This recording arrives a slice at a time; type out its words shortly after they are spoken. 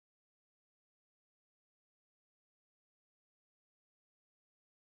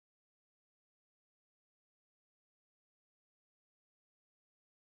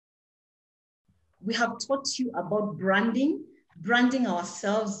We have taught you about branding, branding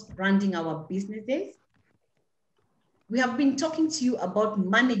ourselves, branding our businesses. We have been talking to you about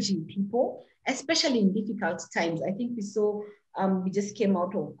managing people, especially in difficult times. I think we saw, we just came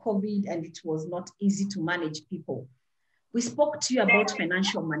out of COVID and it was not easy to manage people. We spoke to you about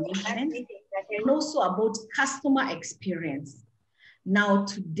financial management and also about customer experience. Now,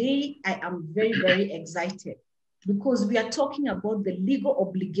 today, I am very, very excited because we are talking about the legal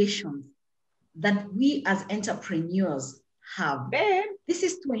obligations that we as entrepreneurs have. This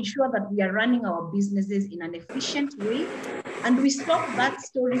is to ensure that we are running our businesses in an efficient way. And we stop that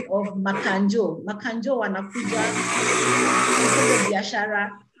story of Makanjo wanakuja biashara.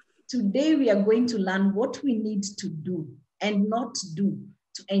 Today, we are going to learn what we need to do and not do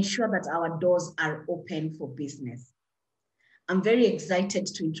to ensure that our doors are open for business. I'm very excited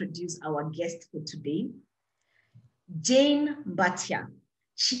to introduce our guest for today, Jane Mbatia.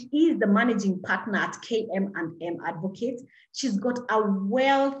 She is the managing partner at KM&M Advocates. She's got a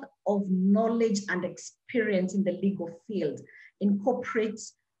wealth of knowledge and experience in the legal field, in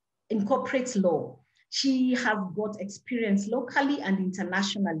corporate law. She has got experience locally and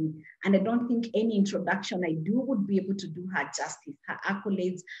internationally, and I don't think any introduction I do would be able to do her justice. Her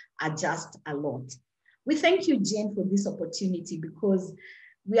accolades are just a lot. We thank you, Jane, for this opportunity because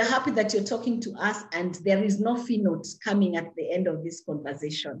we are happy that you're talking to us and there is no fee note coming at the end of this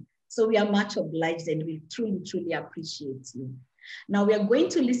conversation. So we are much obliged and we truly, truly appreciate you. Now we are going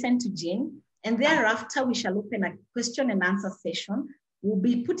to listen to Jane and thereafter we shall open a question and answer session. We'll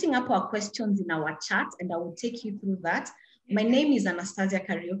be putting up our questions in our chat and I will take you through that. My name is Anastasia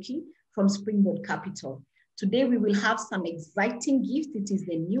Karaoke from Springboard Capital. Today, we will have some exciting gifts. It is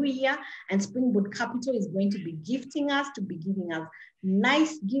the new year and Springboard Capital is going to be giving us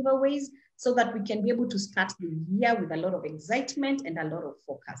nice giveaways so that we can be able to start the year with a lot of excitement and a lot of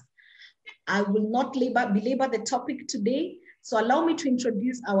focus. I will not belabor the topic today, so allow me to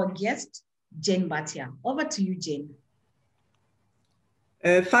introduce our guest, Jane Mbatia. Over to you, Jane.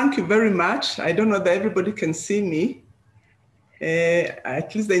 Thank you very much. I don't know that everybody can see me.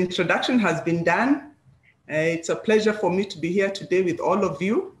 At least the introduction has been done. It's a pleasure for me to be here today with all of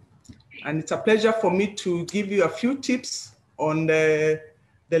you. And it's a pleasure for me to give you a few tips on the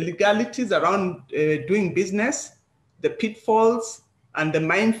legalities around doing business, the pitfalls, and the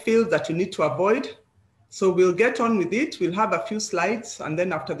minefields that you need to avoid. So we'll get on with it. We'll have a few slides. And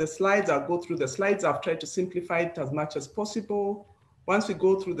then after the slides, I'll go through the slides. I've tried to simplify it as much as possible. Once we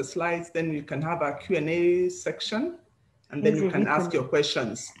go through the slides, then you can have a Q&A section, and then you can ask your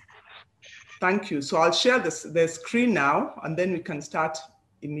questions. Thank you. So I'll share the screen now, and then we can start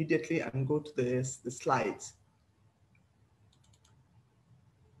immediately and go to the slides.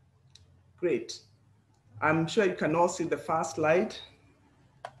 Great. I'm sure you can all see the first slide.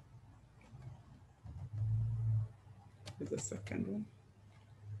 Here's the second one.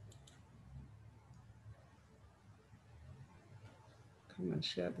 Come and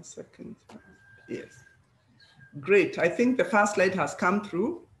share the second slide. Yes. Great. I think the first slide has come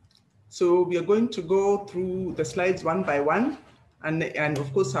through. So we are going to go through the slides one by one. And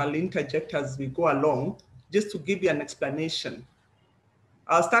of course, I'll interject as we go along, just to give you an explanation.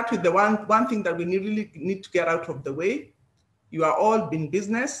 I'll start with the one thing that we really need to get out of the way. You are all in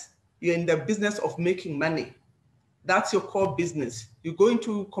business. You're in the business of making money. That's your core business. You go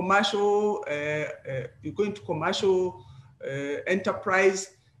into commercial,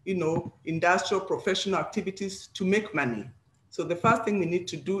 enterprise, industrial, professional activities to make money. So the first thing we need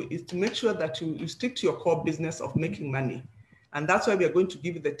to do is to make sure that you stick to your core business of making money. And that's why we are going to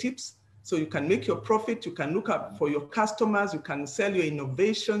give you the tips so you can make your profit, you can look up for your customers, you can sell your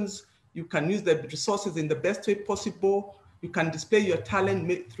innovations, you can use the resources in the best way possible, you can display your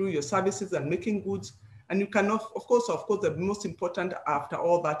talent through your services and making goods. And you can, of course, the most important after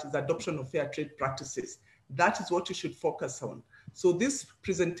all that is adoption of fair trade practices. That is what you should focus on. So this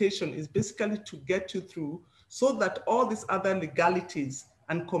presentation is basically to get you through so that all these other legalities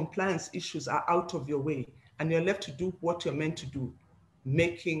and compliance issues are out of your way and you're left to do what you're meant to do,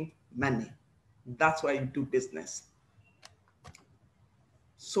 making money. That's why you do business.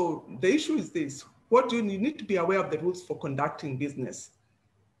 So the issue is this: you need to be aware of the rules for conducting business.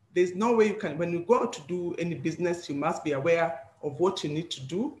 There's no way you can, when you go out to do any business, you must be aware of what you need to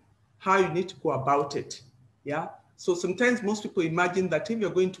do, how you need to go about it. Yeah. So sometimes most people imagine that if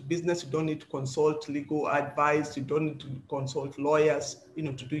you're going to business, you don't need to consult legal advice, you don't need to consult lawyers,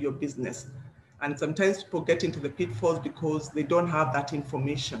 to do your business. And sometimes people get into the pitfalls because they don't have that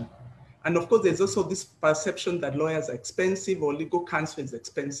information. And of course, there's also this perception that lawyers are expensive or legal counsel is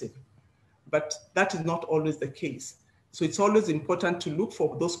expensive. But that is not always the case. So it's always important to look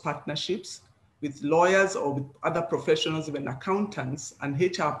for those partnerships with lawyers or with other professionals, even accountants and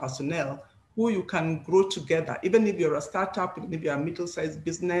HR personnel, who you can grow together. Even if you're a startup, even if you're a middle-sized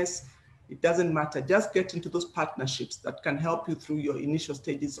business, it doesn't matter. Just get into those partnerships that can help you through your initial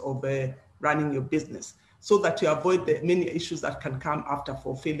stages of running your business, so that you avoid the many issues that can come after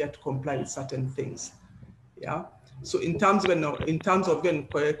for failure to comply with certain things. Yeah. So in terms of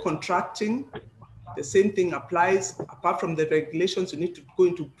contracting, the same thing applies. Apart from the regulations, you need to go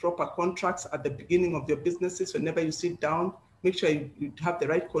into proper contracts at the beginning of your businesses. Whenever you sit down, make sure you have the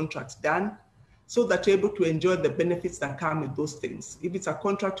right contracts done, so that you're able to enjoy the benefits that come with those things. If it's a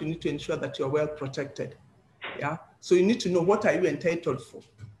contract, you need to ensure that you're well protected. Yeah. So you need to know, what are you entitled for?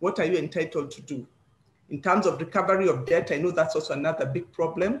 What are you entitled to do? In terms of recovery of debt, I know that's also another big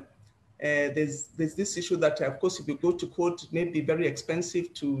problem. There's this issue that, of course, if you go to court, it may be very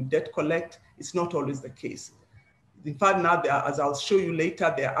expensive to debt collect. It's not always the case. In fact, now, as I'll show you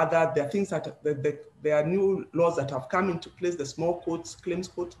later, there are things that there are new laws that have come into place, the small courts, claims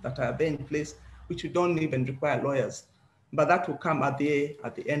courts that are there in place, which you don't even require lawyers. But that will come at the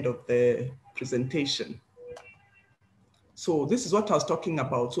end of the presentation. So this is what I was talking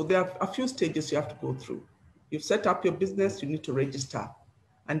about. So there are a few stages you have to go through. You've set up your business, you need to register.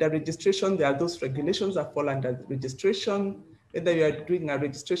 Under registration, there are those regulations that fall under registration. Whether you are doing a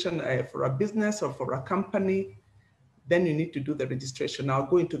registration for a business or for a company, then you need to do the registration. I'll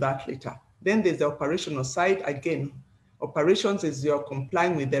go into that later. Then there's the operational side. Again, operations is you're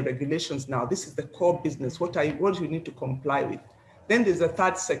complying with the regulations now. This is the core business. What you need to comply with. Then there's a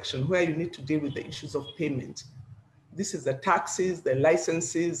third section where you need to deal with the issues of payment. This is the taxes, the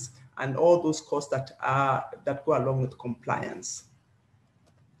licenses, and all those costs that go along with compliance.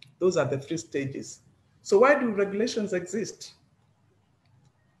 Those are the 3 stages. So why do regulations exist?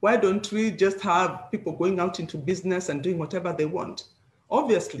 Why don't we just have people going out into business and doing whatever they want?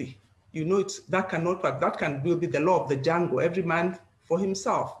 Obviously, you know, that cannot work. That will be the law of the jungle, every man for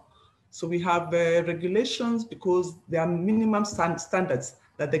himself. So we have regulations because there are minimum standards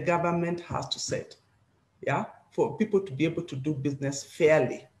that the government has to set, yeah, for people to be able to do business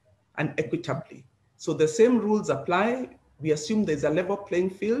fairly and equitably. So the same rules apply. We assume there's a level playing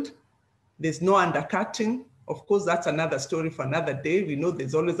field. There's no undercutting. Of course, that's another story for another day. We know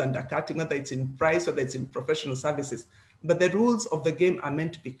there's always undercutting, whether it's in price or whether it's in professional services. But the rules of the game are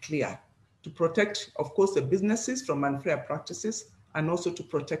meant to be clear, to protect, of course, the businesses from unfair practices, and also to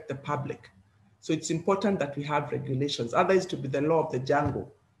protect the public. So it's important that we have regulations. Otherwise, to be the law of the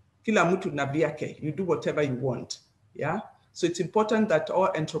jungle. Kila mtu na vyake, you do whatever you want. Yeah. So it's important that all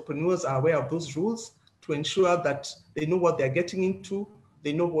entrepreneurs are aware of those rules to ensure that they know what they're getting into,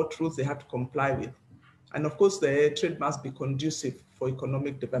 they know what rules they have to comply with. And of course, the trade must be conducive for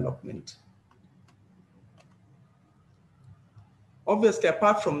economic development. Obviously,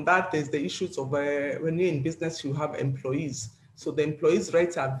 apart from that, there's the issues of when you're in business, you have employees. So the employees'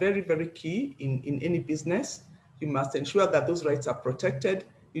 rights are very, very key in any business. You must ensure that those rights are protected.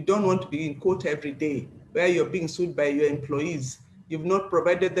 You don't want to be in court every day where you're being sued by your employees. You've not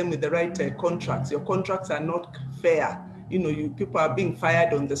provided them with the right contracts. Your contracts are not fair. You know, people are being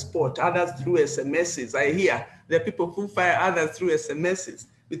fired on the spot, others through SMSs. I hear there are people who fire others through SMSs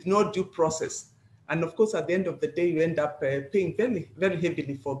with no due process. And of course, at the end of the day, you end up paying very, very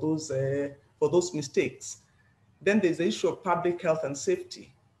heavily for those mistakes. Then there's the issue of public health and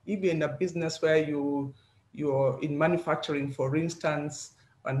safety. If you're in a business where you're in manufacturing, for instance,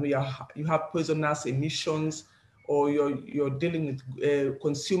 and you have poisonous emissions, or you're dealing with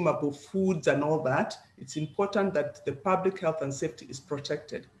consumable foods and all that, it's important that the public health and safety is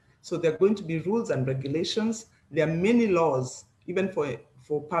protected. So there are going to be rules and regulations. There are many laws, even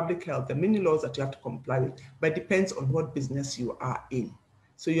for public health, there are many laws that you have to comply with, but it depends on what business you are in.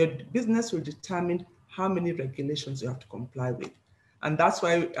 So your business will determine how many regulations you have to comply with. And that's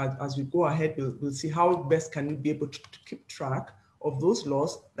why as we go ahead, we'll see how best can you be able to keep track of those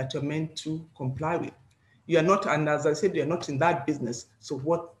laws that you're meant to comply with. You are not, and as I said, you're not in that business. So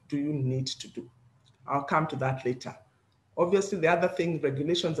what do you need to do? I'll come to that later. Obviously, the other thing,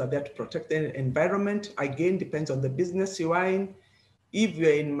 regulations are there to protect the environment. Again, depends on the business you are in. If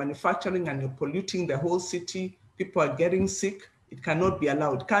you're in manufacturing and you're polluting the whole city, people are getting sick, it cannot be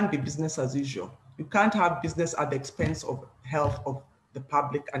allowed. It can't be business as usual. You can't have business at the expense of health of the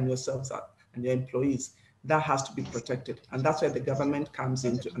public and yourselves and your employees. That has to be protected. And that's where the government comes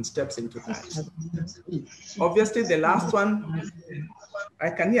into and steps into that. Obviously, the last one, I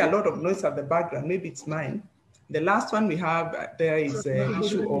can hear a lot of noise at the background. Maybe it's mine. The last one we have there is the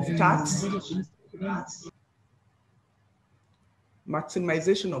issue of tax.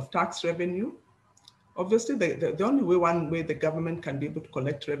 Maximization of tax revenue. Obviously, the only one way the government can be able to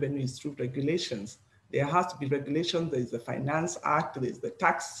collect revenue is through regulations. There has to be regulations. There is the Finance Act, there is the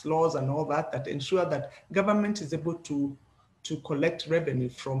tax laws and all that that ensure that government is able to collect revenue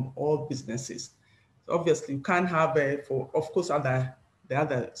from all businesses. So obviously, you can't have, of course, the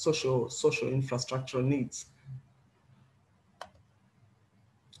other social infrastructure needs.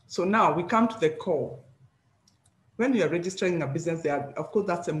 So now we come to the core. When you are registering a business, of course,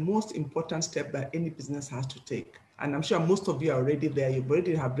 that's the most important step that any business has to take. And I'm sure most of you are already there. You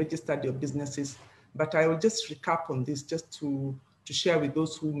already have registered your businesses, but I will just recap on this just to share with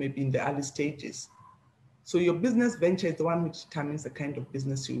those who may be in the early stages. So your business venture is the one which determines the kind of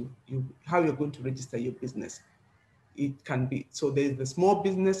business how you're going to register your business. It can be, so there's the small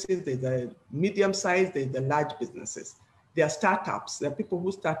businesses, there's the medium size, there's the large businesses. There are startups. There are people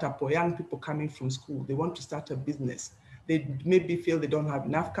who start up, or young people coming from school. They want to start a business. They maybe feel they don't have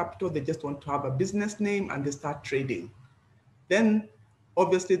enough capital. They just want to have a business name and they start trading. Then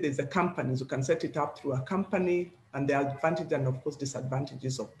obviously there's the companies. You can set it up through a company, and there are advantages and of course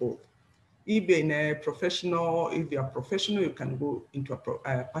disadvantages of both. If you're professional, you can go into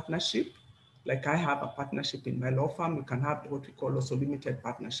a partnership. Like I have a partnership in my law firm. You can have what we call also limited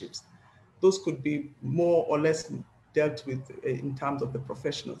partnerships. Those could be more or less dealt with in terms of the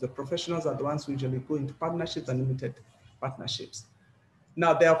professionals. The professionals are the ones who usually go into partnerships and limited partnerships.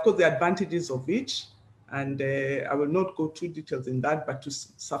 Now, there are, of course, the advantages of each, and I will not go too details in that, but to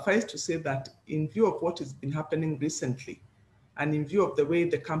suffice to say that in view of what has been happening recently, and in view of the way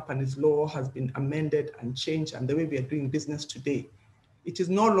the company's law has been amended and changed and the way we are doing business today, it is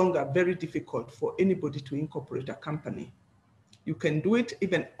no longer very difficult for anybody to incorporate a company. You can do it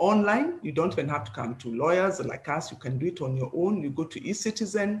even online. You don't even have to come to lawyers like us. You can do it on your own. You go to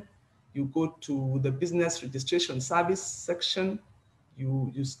eCitizen, you go to the business registration service section,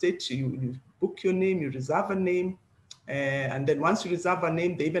 you book your name, you reserve a name, and then once you reserve a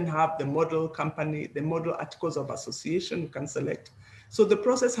name, they even have the model company, the model articles of association you can select. So the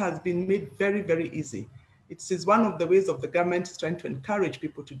process has been made very, very easy. It is one of the ways of the government is trying to encourage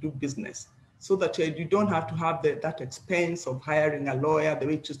people to do business, so that you don't have to have that expense of hiring a lawyer the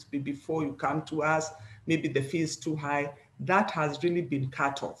way it used to be before you come to us. Maybe the fee is too high. That has really been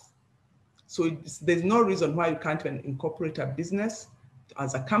cut off. So there's no reason why you can't incorporate a business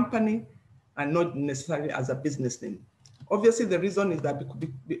as a company and not necessarily as a business name. Obviously, the reason is that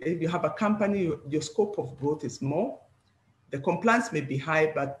if you have a company, your scope of growth is more. The compliance may be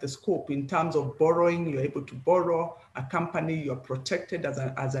high, but the scope in terms of borrowing, you're able to borrow. A company, you're protected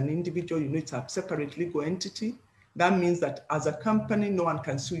as an individual. You need to have a separate legal entity. That means that as a company, no one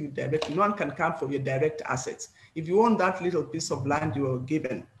can sue you directly. No one can come for your direct assets. If you own that little piece of land you were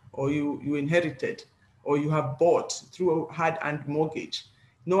given, or you inherited, or you have bought through a hard-earned mortgage,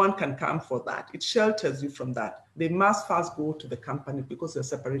 no one can come for that. It shelters you from that. They must first go to the company because they're a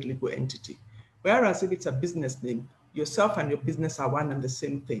separate legal entity. Whereas if it's a business name, yourself and your business are one and the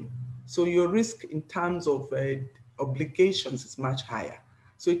same thing. So your risk in terms of obligations is much higher.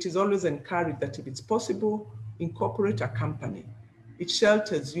 So it is always encouraged that if it's possible, incorporate a company. It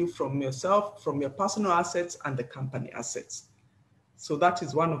shelters you from yourself, from your personal assets and the company assets. So that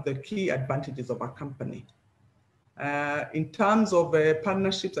is one of the key advantages of a company. In terms of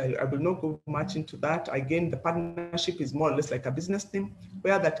partnerships, I will not go much into that. Again, the partnership is more or less like a business name,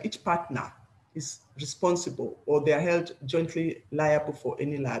 where that each partner is responsible, or they are held jointly liable for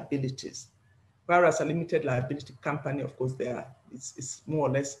any liabilities. Whereas a limited liability company, of course, it's more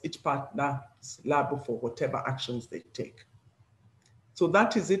or less each partner is liable for whatever actions they take. So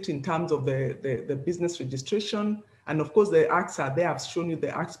that is it in terms of the business registration. And of course, the acts are there. I've shown you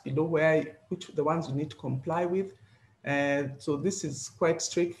the acts below which the ones you need to comply with. So this is quite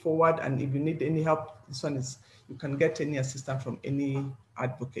straightforward. And if you need any help, this one is, you can get any assistance from any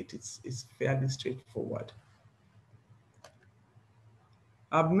advocate. It's fairly straightforward.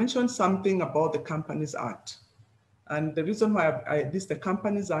 I've mentioned something about the Companies Act. And the reason why the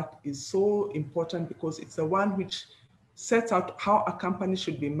Companies Act is so important because it's the one which sets out how a company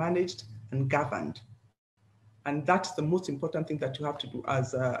should be managed and governed. And that's the most important thing that you have to do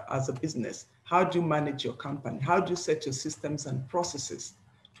as a business. How do you manage your company? How do you set your systems and processes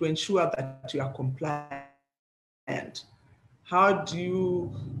to ensure that you are compliant? How do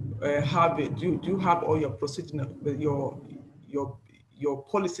you have it? Do you have all your procedures, your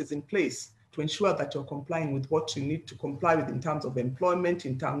policies in place to ensure that you're complying with what you need to comply with in terms of employment,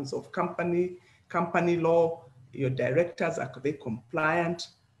 in terms of company law, your directors, are they compliant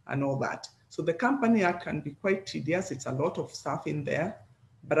and all that? So the Company Act can be quite tedious. It's a lot of stuff in there.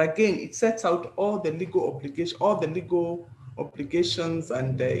 But again, it sets out all the legal obligations, all the legal obligations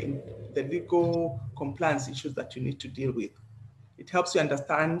and the legal compliance issues that you need to deal with. It helps you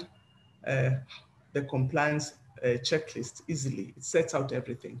understand the compliance checklist easily. It sets out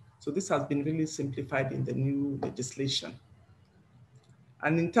everything. So this has been really simplified in the new legislation.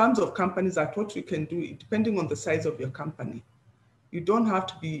 And in terms of companies Act, what you can do, depending on the size of your company, you don't have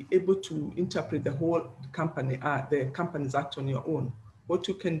to be able to interpret the whole company, the Companies Act on your own. What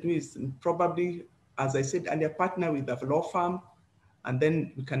you can do is probably, as I said earlier, partner with a law firm, and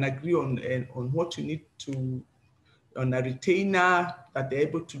then we can agree on what you need to, on a retainer, that they're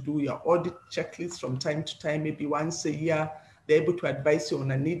able to do your audit checklist from time to time, maybe once a year. They're able to advise you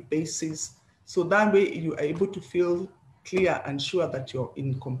on a need basis. So that way you are able to feel clear and sure that you're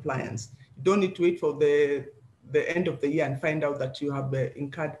in compliance. You don't need to wait for the end of the year and find out that you have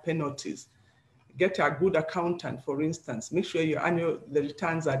incurred penalties. Get a good accountant, for instance. Make sure the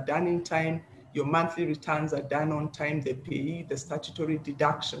returns are done in time, your monthly returns are done on time, the payee, the statutory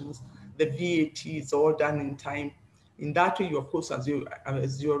deductions, the VAT is all done in time. In that way, you, of course, as you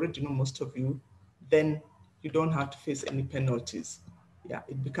already know, most of you, then you don't have to face any penalties. Yeah,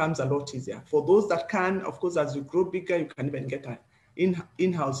 it becomes a lot easier. For those that can, of course, as you grow bigger, you can even get an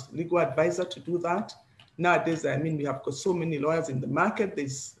in-house legal advisor to do that. Nowadays, I mean, we have got so many lawyers in the market,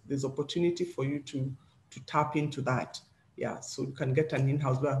 there's opportunity for you to tap into that. Yeah, so you can get an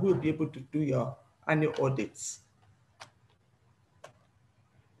in-house lawyer who will be able to do your annual audits.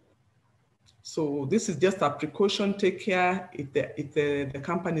 So this is just a precaution. Take care. If the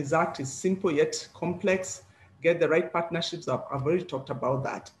Companies Act is simple yet complex, get the right partnerships. I've already talked about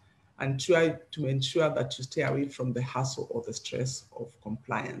that, and try to ensure that you stay away from the hassle or the stress of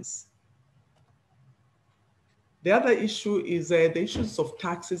compliance. The other issue is the issues of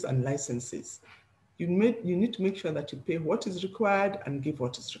taxes and licenses. You need to make sure that you pay what is required and give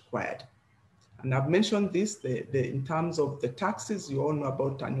what is required. And I've mentioned this, in terms of the taxes, you all know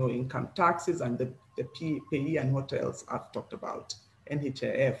about annual income taxes and the payee, and what else I've talked about,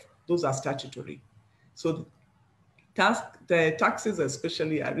 NHIF, those are statutory. So the taxes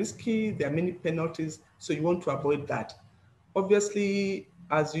especially are risky, there are many penalties, so you want to avoid that. Obviously,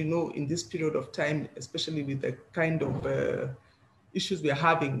 as you know, in this period of time, especially with the kind of issues we are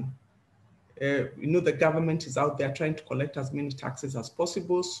having, you know, the government is out there trying to collect as many taxes as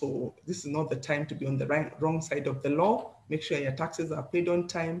possible. So this is not the time to be on the wrong side of the law. Make sure your taxes are paid on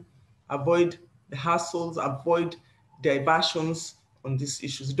time. Avoid the hassles, avoid diversions on these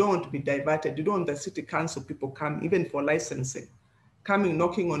issues. You don't want to be diverted. You don't want the city council people come, even for licensing, coming,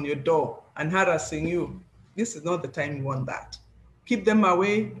 knocking on your door and harassing you. This is not the time you want that. Keep them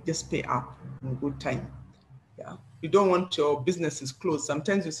away, just pay up in good time. Yeah. You don't want your businesses closed.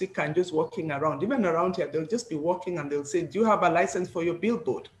 Sometimes you see can just walking around, even around here, they'll just be walking and they'll say, do you have a license for your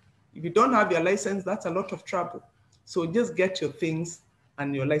billboard? If you don't have your license, that's a lot of trouble. So just get your things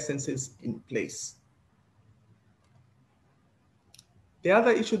and your licenses in place. The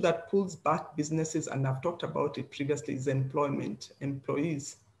other issue that pulls back businesses, and I've talked about it previously, is employment,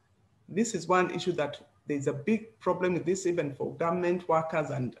 employees. This is one issue that there's a big problem with this, even for government workers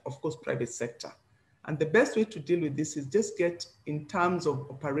and of course, private sector. And the best way to deal with this is just get, in terms of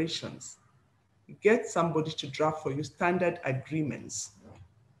operations, get somebody to draft for you standard agreements.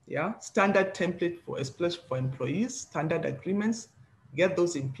 Yeah, standard template for, especially for employees, standard agreements, get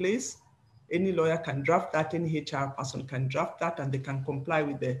those in place. Any lawyer can draft that, any HR person can draft that, and they can comply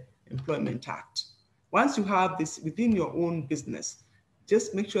with the Employment Act. Once you have this within your own business,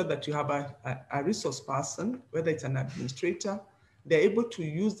 just make sure that you have a resource person, whether it's an administrator, they're able to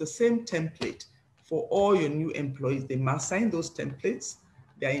use the same template for all your new employees. They must sign those templates.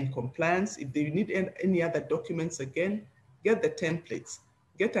 They're in compliance. If they need any other documents, again, get the templates.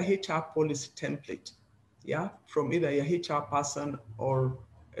 Get a HR policy template, yeah, from either your HR person or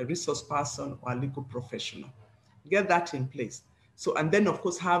a resource person or a legal professional. Get that in place. So, and then of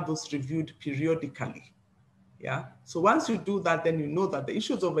course have those reviewed periodically. Yeah. So once you do that, then you know that the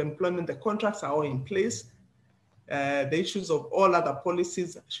issues of employment, the contracts are all in place. The issues of all other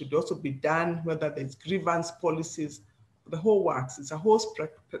policies should also be done, whether there's grievance policies, the whole works. It's a whole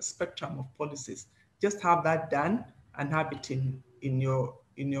spectrum of policies. Just have that done and have it in your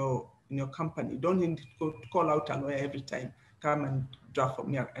company. You don't need to call out a lawyer every time, come and draft for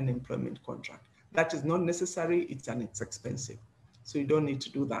me an employment contract. That is not necessary, it's expensive. So you don't need to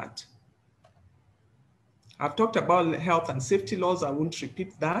do that. I've talked about health and safety laws. I won't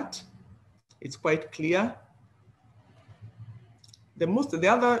repeat that. It's quite clear. The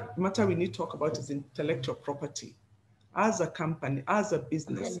other matter we need to talk about is intellectual property. As a company, as a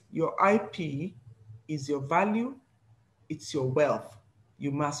business, your IP is your value, it's your wealth.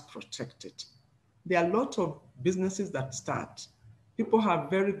 You must protect it. There are a lot of businesses that start. People have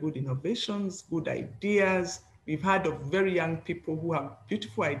very good innovations, good ideas. We've heard of very young people who have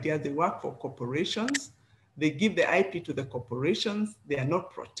beautiful ideas. They work for corporations. They give the IP to the corporations. They are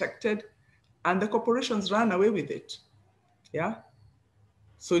not protected. And the corporations run away with it. Yeah.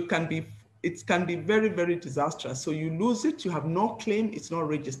 So it can be very, very disastrous. So you lose it, you have no claim, it's not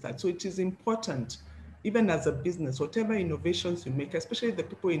registered. So it is important, even as a business, whatever innovations you make, especially the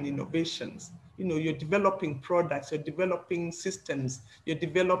people in innovations, you're developing products, you're developing systems,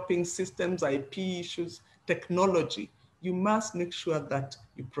 IP issues, technology. You must make sure that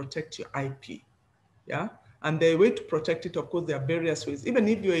you protect your IP. Yeah. And the way to protect it, of course, there are various ways. Even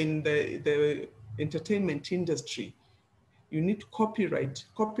if you're in the entertainment industry, you need to copyright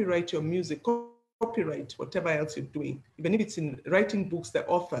your music, copyright whatever else you're doing. Even if it's in writing books, the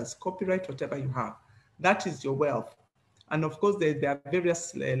authors, copyright whatever you have. That is your wealth. And of course, there are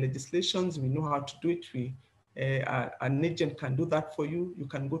various legislations. We know how to do it. An agent can do that for you. You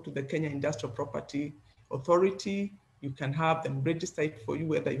can go to the Kenya Industrial Property Authority. You can have them register it for you,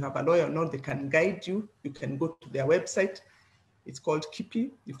 whether you have a lawyer or not. They can guide you. You can go to their website. It's called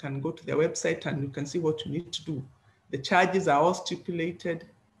Kipi. You can go to their website and you can see what you need to do. The charges are all stipulated.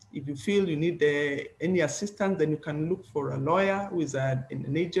 If you feel you need any assistance, then you can look for a lawyer who is an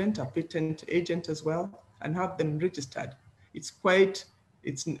agent, a patent agent as well, and have them registered. It's quite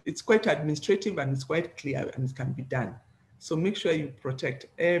administrative and it's quite clear and it can be done. So make sure you protect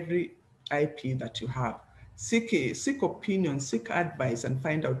every IP that you have. Seek opinion, seek advice, and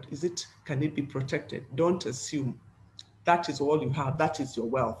find out, can it be protected? Don't assume. That is all you have. That is your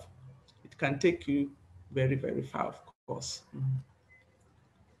wealth. It can take you very, very far, of course. Mm-hmm.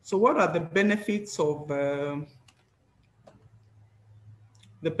 So what are the benefits of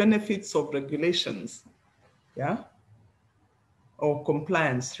regulations? Yeah, or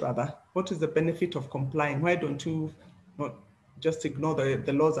compliance rather. What is the benefit of complying? Why don't you not just ignore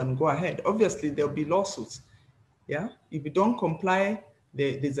the laws and go ahead? Obviously, there'll be lawsuits. Yeah, if you don't comply,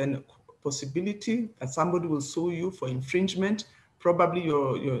 there's a possibility that somebody will sue you for infringement. Probably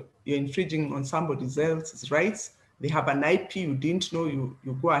you're infringing on somebody else's rights. They have an IP you didn't know, you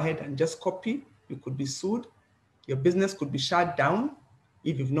go ahead and just copy, you could be sued. Your business could be shut down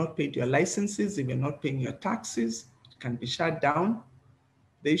if you've not paid your licenses, if you're not paying your taxes, it can be shut down.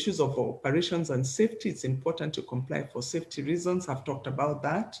 The issues of operations and safety, it's important to comply for safety reasons. I've talked about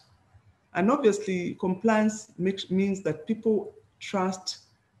that. And obviously, compliance means that people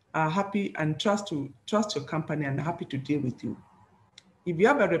are happy and trust your company and are happy to deal with you. If you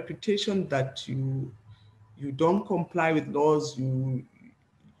have a reputation that you don't comply with laws, you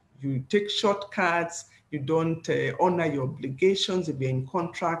take shortcuts, you don't honor your obligations if you're in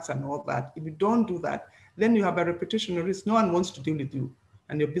contracts and all that. If you don't do that, then you have a reputational risk. No one wants to deal with you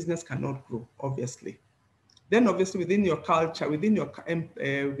and your business cannot grow, obviously. Then obviously within your culture, within your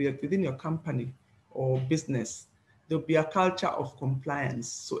company or business, there'll be a culture of compliance.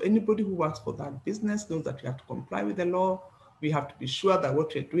 So anybody who works for that business knows that you have to comply with the law. We have to be sure that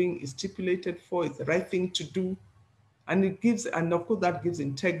what we're doing is stipulated for, is the right thing to do. And of course that gives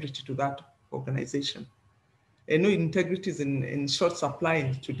integrity to that organization. I know integrity is in short supply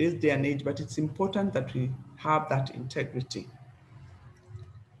in today's day and age, but it's important that we have that integrity.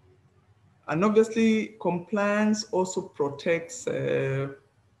 And obviously, compliance also protects the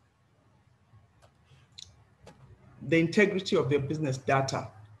integrity of your business data.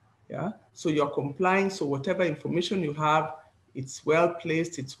 Yeah, so you're complying. So whatever information you have, it's well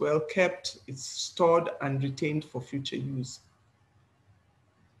placed, it's well kept, it's stored and retained for future use.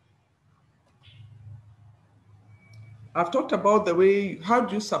 I've talked about how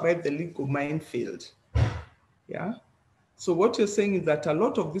do you survive the legal minefield? Yeah. So what you're saying is that a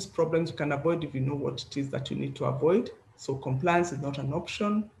lot of these problems you can avoid if you know what it is that you need to avoid. So compliance is not an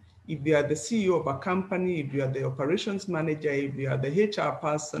option. If you are the CEO of a company, if you are the operations manager, if you are the HR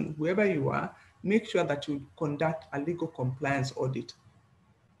person, whoever you are, make sure that you conduct a legal compliance audit.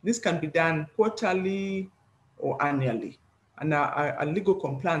 This can be done quarterly or annually. And a legal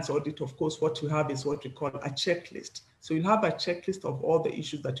compliance audit, of course, what you have is what we call a checklist. So you have a checklist of all the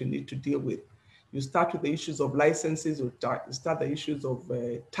issues that you need to deal with. You start with the issues of licenses, you start the issues of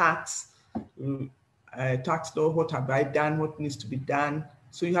tax law, what have I done, what needs to be done.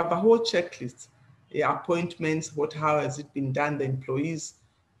 So you have a whole checklist. Appointments, how has it been done, the employees,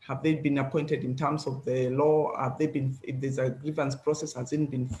 have they been appointed in terms of the law? If there's a grievance process, has it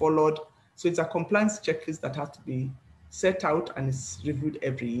been followed? So it's a compliance checklist that has to be set out and is reviewed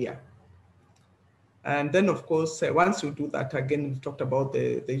every year. And then, of course, once you do that, again, we've talked about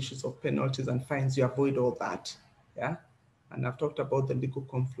the issues of penalties and fines, you avoid all that, yeah? And I've talked about the legal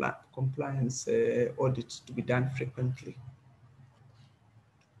compliance audits to be done frequently.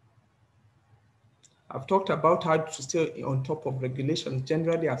 I've talked about how to stay on top of regulations.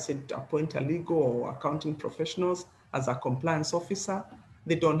 Generally, I've said appoint a legal or accounting professionals as a compliance officer.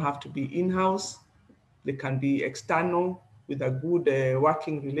 They don't have to be in-house. They can be external with a good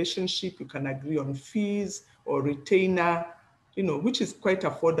working relationship. You can agree on fees or retainer, which is quite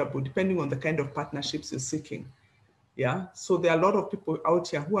affordable depending on the kind of partnerships you're seeking. Yeah, so there are a lot of people out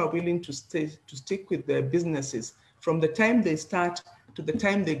here who are willing to stick with their businesses from the time they start to the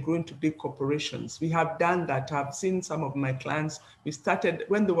time they grow into big corporations. We have done that. I've seen some of my clients, we started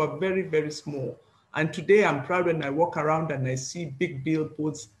when they were very, very small. And today I'm proud when I walk around and I see big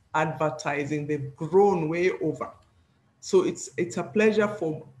billboards advertising, they've grown way over. So it's a pleasure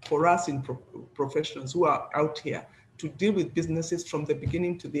for us in professionals who are out here to deal with businesses from the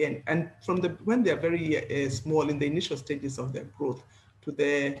beginning to the end, and from when they're very small in the initial stages of their growth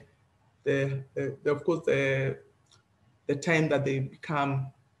to of course the time that they become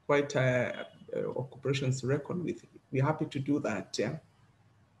quite corporations to reckon with. We're happy to do that. Yeah.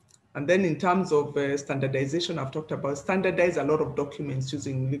 And then in terms of standardization, I've talked about standardize a lot of documents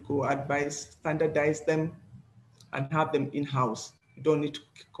using legal advice, standardize them and have them in-house. You don't need to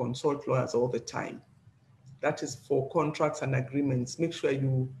consult lawyers all the time. That is for contracts and agreements. Make sure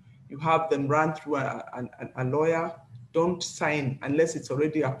you have them run through a lawyer. Don't sign unless it's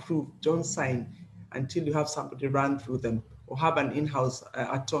already approved. Don't sign until you have somebody run through them, or have an in-house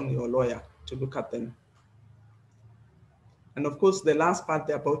attorney or lawyer to look at them. And of course, the last part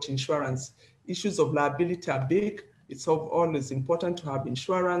there about insurance. Issues of liability are big. It's always important to have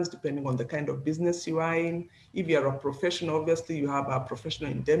insurance depending on the kind of business you are in. If you're a professional, obviously you have a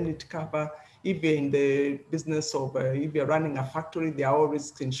professional indemnity cover. If you're in the business of, if you're running a factory, there are all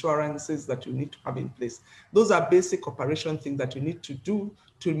risk insurances that you need to have in place. Those are basic operation things that you need to do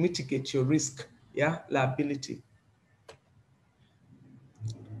to mitigate your risk, liability.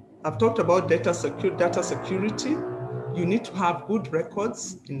 I've talked about data security. You need to have good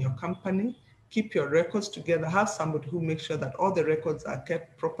records in your company. Keep your records together. Have somebody who makes sure that all the records are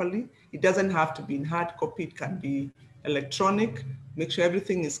kept properly. It doesn't have to be in hard copy. It can be electronic. Make sure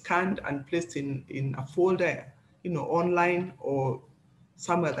everything is scanned and placed in a folder, online or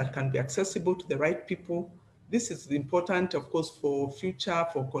somewhere that can be accessible to the right people. This is important, of course, for future,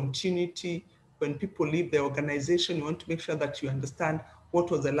 for continuity. When people leave the organization, you want to make sure that you understand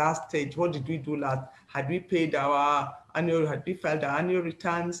what was the last stage, what did we do last? Had we paid had we filed our annual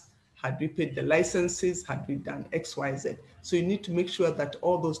returns? Had we paid the licenses? Had we done X, Y, Z? So you need to make sure that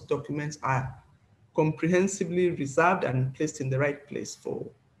all those documents are comprehensively reserved and placed in the right place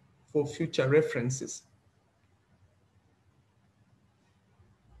for future references.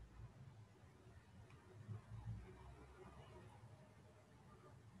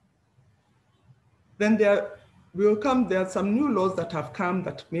 Then there are some new laws that have come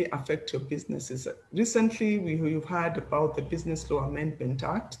that may affect your businesses. Recently, we've heard about the Business Law Amendment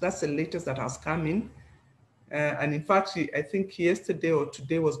Act. That's the latest that has come in. And in fact, I think yesterday or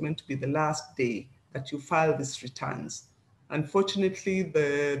today was meant to be the last day that you file these returns. Unfortunately,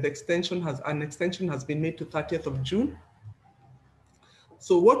 the extension has been made to 30th of June.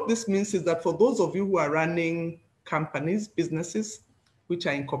 So what this means is that for those of you who are running companies, businesses, which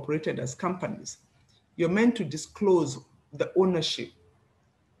are incorporated as companies, you're meant to disclose the ownership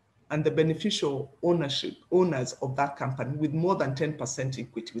and the beneficial owners of that company with more than 10%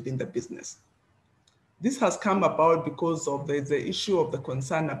 equity within the business. This has come about because of the issue of the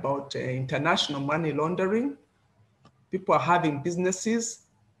concern about international money laundering. People are having businesses,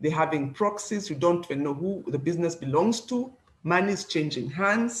 they're having proxies, you don't even know who the business belongs to, money is changing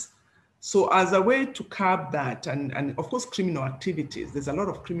hands. So as a way to curb that, and of course criminal activities, there's a lot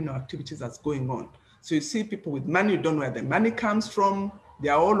of criminal activities that's going on. So you see people with money, you don't know where the money comes from, they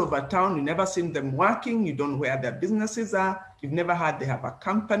are all over town, you never seen them working, you don't know where their businesses are, you've never heard they have a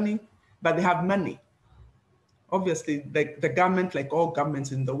company, but they have money. Obviously, the government, like all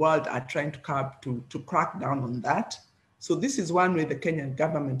governments in the world, are trying to crack down on that. So this is one way the Kenyan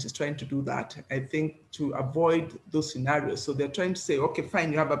government is trying to do that, I think, to avoid those scenarios. So they're trying to say, okay,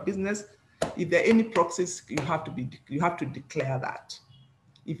 fine, you have a business. If there are any proxies, you have to declare that.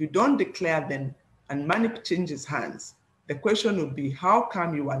 If you don't declare, then and money changes hands, the question would be, how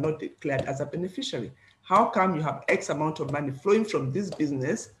come you are not declared as a beneficiary? How come you have X amount of money flowing from this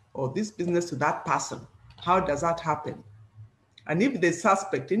business or this business to that person? How does that happen? And if there's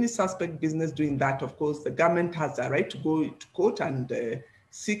any suspect business doing that, of course, the government has a right to go to court and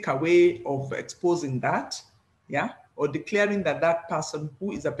seek a way of exposing that, or declaring that that person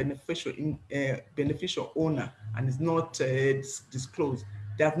who is a beneficial owner and is not disclosed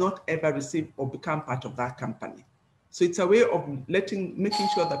does not ever receive or become part of that company. So it's a way of making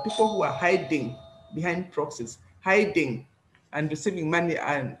sure that people who are hiding behind proxies, hiding and receiving money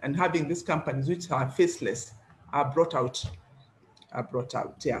and having these companies which are faceless are brought out,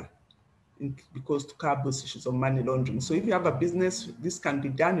 yeah, because to curb those issues of money laundering. So if you have a business, this can be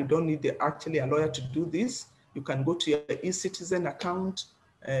done. You don't need actually a lawyer to do this. You can go to your eCitizen account,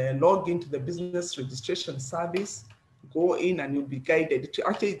 log into the business registration service, go in and you'll be guided.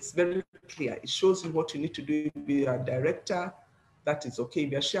 Actually, it's very clear. It shows you what you need to do. If you're a director, that is okay.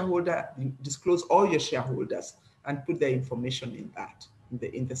 If you're a shareholder, you disclose all your shareholders and put their information in that,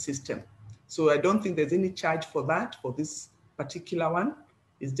 in the system. So I don't think there's any charge for that, for this particular one.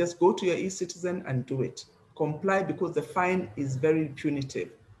 Is just go to your eCitizen and do it. Comply, because the fine is very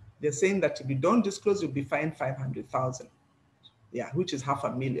punitive. They're saying that if you don't disclose, you'll be fined 500,000. Yeah, which is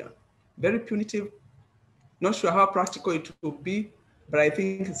 $500,000. Very punitive. Not sure how practical it will be, but I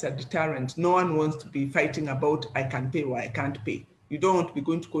think it's a deterrent. No one wants to be fighting about I can pay or I can't pay. You don't want to be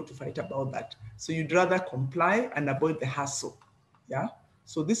going to court to fight about that. So you'd rather comply and avoid the hassle. Yeah.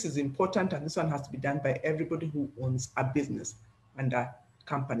 So this is important, and this one has to be done by everybody who owns a business under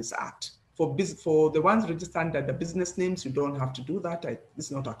Companies Act. For the ones registered under the business names, you don't have to do that. This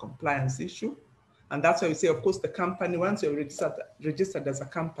is not a compliance issue. And that's why we say, of course, the company, once you're registered as a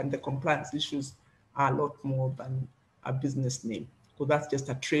company, the compliance issues are a lot more than a business name. So that's just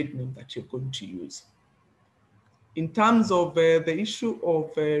a trade name that you're going to use. In terms of the issue of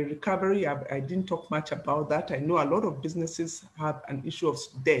recovery, I didn't talk much about that. I know a lot of businesses have an issue of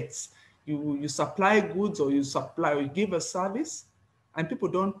debts. You supply goods, or you give a service, and people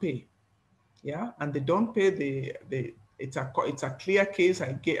don't pay. Yeah, and they don't pay. It's a clear case.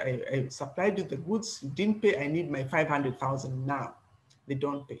 I supplied you the goods, you didn't pay. I need my 500,000 now. They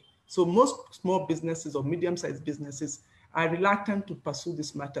don't pay. So most small businesses or medium-sized businesses are reluctant to pursue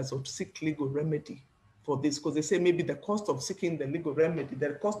these matters or to seek legal remedy for this, because they say maybe the cost of seeking the legal remedy, the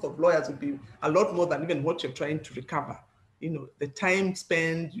cost of lawyers will be a lot more than even what you're trying to recover. You know, the time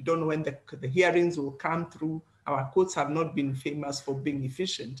spent, you don't know when the hearings will come through. Our courts have not been famous for being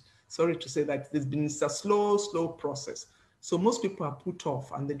efficient. Sorry to say that it's a slow process. So most people are put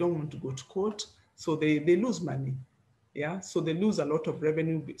off and they don't want to go to court. So they lose money. Yeah, so they lose a lot of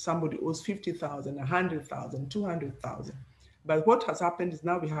revenue. Somebody owes 50,000, 100,000, 200,000. But what has happened is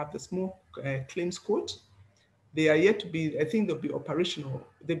now we have the small claims court. They are yet to be, I think they'll be operational.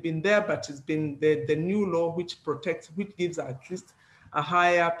 They've been there, but it's been the new law which gives at least a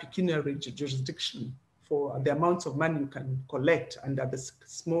higher pecuniary jurisdiction for the amounts of money you can collect under the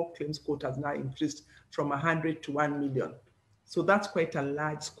small claims court has now increased from 100 to 1 million. So that's quite a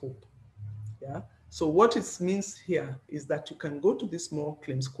large scope. Yeah. So what it means here is that you can go to this small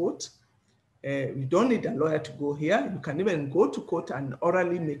claims court. You don't need a lawyer to go here. You can even go to court and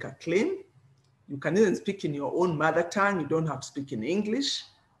orally make a claim. You can even speak in your own mother tongue. You don't have to speak in English.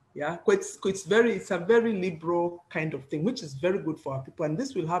 Yeah, it's a very liberal kind of thing, which is very good for our people. And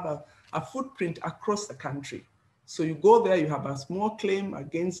this will have a footprint across the country. So you go there, you have a small claim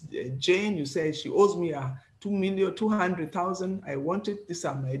against Jane. You say she owes me 200,000. I want it. These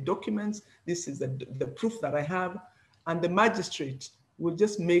are my documents. This is the proof that I have. And the magistrate will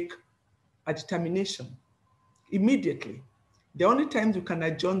just make a determination immediately. The only times you can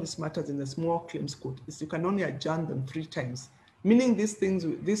adjourn these matters in the small claims court is you can only adjourn them 3 times. Meaning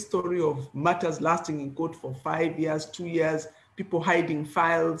this story of matters lasting in court for 5 years, 2 years, people hiding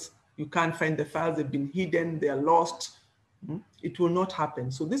files, you can't find the files, they've been hidden, they are lost. It will not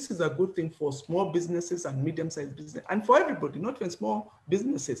happen. So this is a good thing for small businesses and medium-sized business, and for everybody, not even small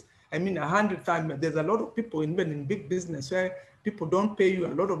businesses. I mean, 100,000, there's a lot of people, even in big business, where people don't pay you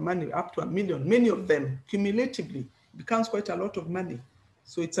a lot of money, up to $1 million. Many of them, cumulatively, becomes quite a lot of money.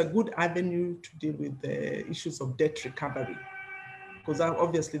 So it's a good avenue to deal with the issues of debt recovery, because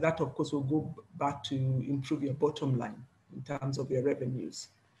obviously that, of course, will go back to improve your bottom line in terms of your revenues.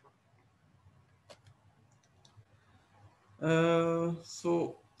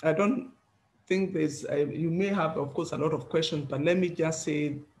 So I don't think you may have, of course, a lot of questions, but let me just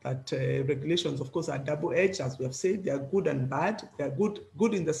say that regulations, of course, are double-edged, as we have said. They are good and bad. They are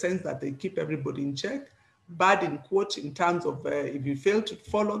good in the sense that they keep everybody in check. Bad in quote in terms of if you fail to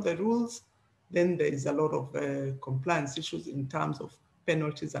follow the rules, then there is a lot of compliance issues in terms of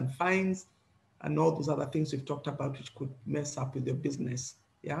penalties and fines and all those other things we've talked about, which could mess up with your business,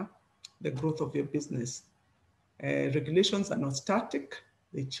 yeah, the growth of your business. Regulations are not static,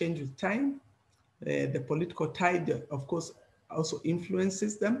 they change with time. The political tide, of course, also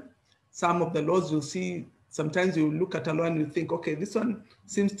influences them. Some of the laws you'll see Sometimes you look at a law and you think, okay, this one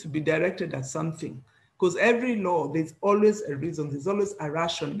seems to be directed at something. Because every law, there's always a reason, there's always a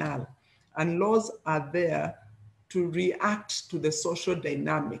rationale. And laws are there to react to the social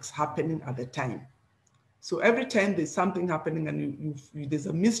dynamics happening at the time. So every time there's something happening and there's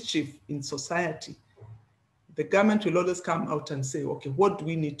a mischief in society, the government will always come out and say, okay, what do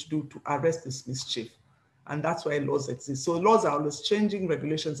we need to do to arrest this mischief? And that's why laws exist. So laws are always changing,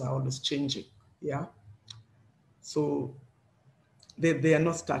 regulations are always changing, yeah? So they are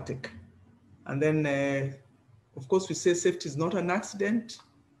not static. And then, of course, we say safety is not an accident,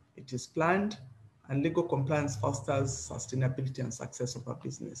 it is planned, and legal compliance fosters sustainability and success of a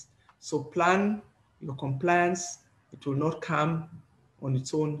business. So plan your compliance, it will not come on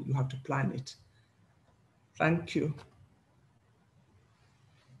its own, you have to plan it. Thank you.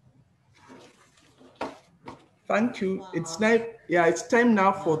 Thank you. Wow. It's time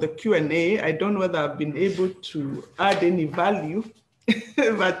now for the Q&A. I don't know whether I've been able to add any value,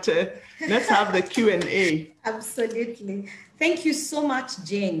 but let's have the Q&A. Absolutely. Thank you so much,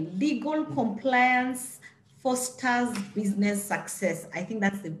 Jane. Legal compliance fosters business success. I think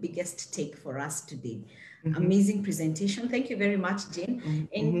that's the biggest take for us today. Amazing presentation. Thank you very much, Jane.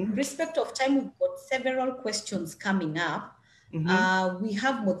 In respect of time, we've got several questions coming up. We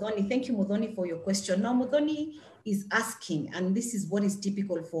have Modoni. Thank you, Modoni, for your question. Now, Modoni is asking, and this is what is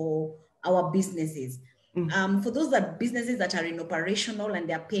typical for our businesses. For those businesses that are in operational and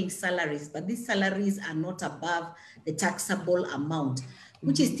they are paying salaries, but these salaries are not above the taxable amount,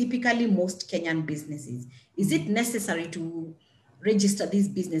 which is typically most Kenyan businesses. Is it necessary to register these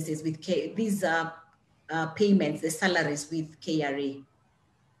businesses with these payments, the salaries with KRA?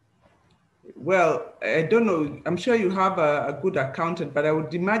 Well, I don't know. I'm sure you have a good accountant, but I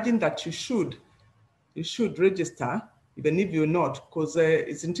would imagine that you should register, even if you're not, because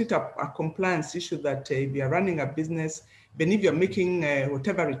isn't it a compliance issue that if you're running a business, even if you're making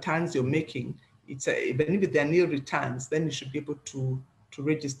whatever returns you're making, even if they're nil returns, then you should be able to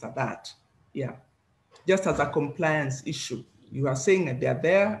register that. Yeah, just as a compliance issue. You are saying that they're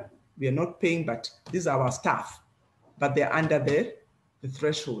there, we are not paying, but these are our staff, but they're under the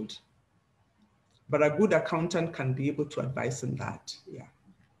threshold. But a good accountant can be able to advise on that, yeah.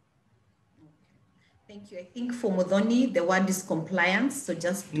 Thank you. I think for Modoni, the word is compliance, so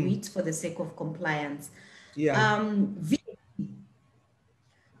just do it for the sake of compliance. Yeah. VAT.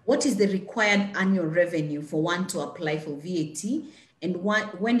 What is the required annual revenue for one to apply for VAT, and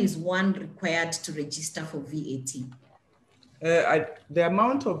when is one required to register for VAT? The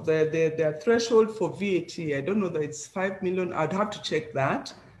amount of the threshold for VAT, I don't know that it's 5 million. I'd have to check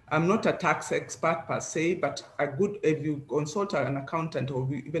that. I'm not a tax expert per se, but if you consult an accountant or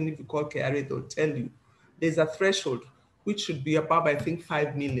even if you call KRA, they'll tell you there's a threshold which should be above, I think,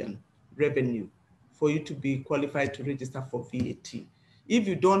 5 million revenue for you to be qualified to register for VAT. If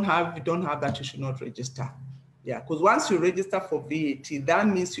you don't have that, you should not register. Yeah, because once you register for VAT, that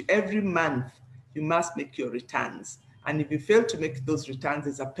means every month you must make your returns. And if you fail to make those returns,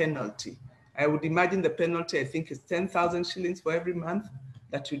 there's a penalty. I would imagine the penalty, I think, is 10,000 shillings for every month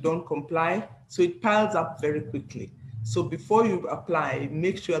that you don't comply. So it piles up very quickly. So before you apply,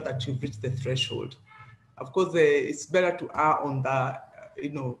 make sure that you've reached the threshold. Of course, it's better to err on the,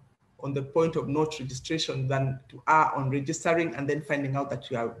 on the point of not registration than to err on registering and then finding out that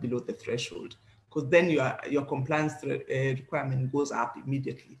you are below the threshold. Because then your compliance requirement goes up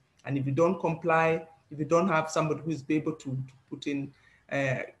immediately. And if you don't comply, if you don't have somebody who is able to put in,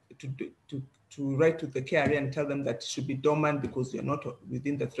 to write to the KRA and tell them that it should be dormant because you're not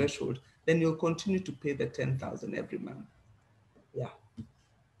within the threshold, then you'll continue to pay the 10,000 every month. Yeah.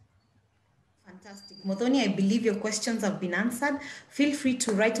 Fantastic. Modoni, I believe your questions have been answered. Feel free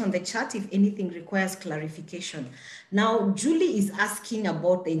to write on the chat if anything requires clarification. Now, Julie is asking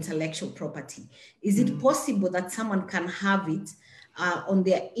about the intellectual property. Is it possible that someone can have it on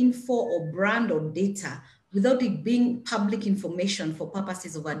their info or brand or data without it being public information for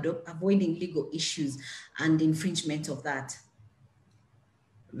purposes of avoiding legal issues and infringement of that?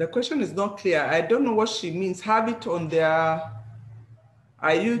 The question is not clear. I don't know what she means. Have it on their...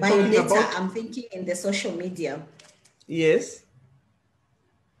 Are you talking data, about? I'm thinking in the social media. Yes.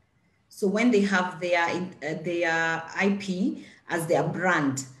 So when they have their IP as their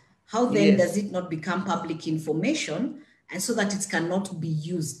brand, how then does it not become public information, and so that it cannot be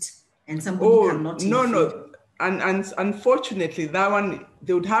used and somebody cannot infringe? No. And unfortunately, that one,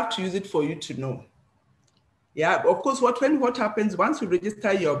 they would have to use it for you to know. Yeah, of course, what happens once you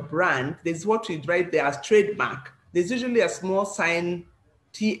register your brand, there's what we write there as trademark. There's usually a small sign,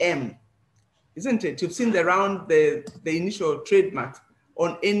 TM, isn't it? You've seen around the initial trademark.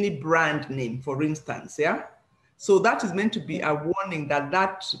 on any brand name, for instance, yeah? So that is meant to be a warning that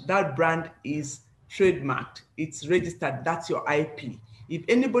that brand is trademarked, it's registered, that's your IP. If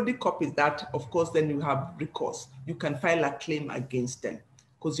anybody copies that, of course, then you have recourse. You can file a claim against them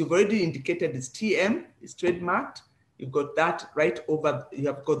because you've already indicated it's TM, it's trademarked. You've got that right over, you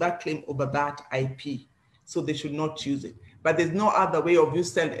have got that claim over that IP. So they should not use it. But there's no other way of you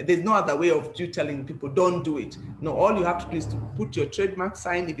selling, there's no other way of you telling people, don't do it. No, all you have to do is to put your trademark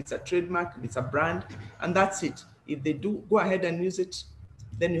sign, if it's a trademark, if it's a brand, and that's it. If they do go ahead and use it,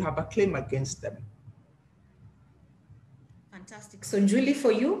 then you have a claim against them. Fantastic. So Julie,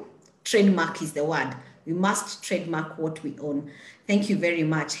 for you, trademark is the word. We must trademark what we own. Thank you very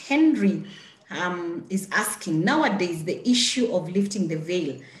much. Henry is asking, nowadays, the issue of lifting the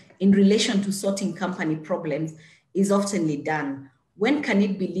veil in relation to sorting company problems is oftenly done. When can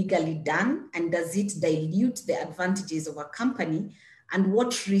it be legally done? And does it dilute the advantages of a company? And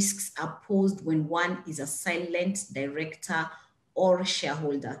what risks are posed when one is a silent director or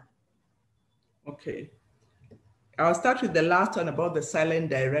shareholder? Okay. I'll start with the last one about the silent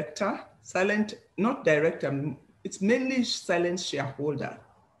director. Silent, not director, it's mainly silent shareholder,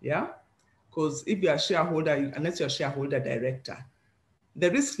 yeah? Because if you're a shareholder, unless you're a shareholder director.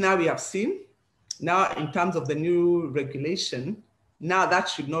 The risk now we have seen, now in terms of the new regulation, now that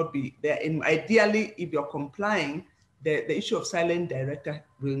should not be there. And ideally, if you're complying, the issue of silent director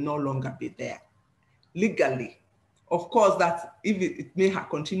will no longer be there. Legally, of course, that if it may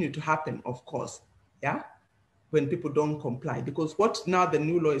continue to happen, of course, yeah? When people don't comply, because what now the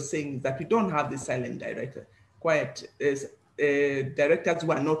new law is saying is that we don't have the silent director, quiet directors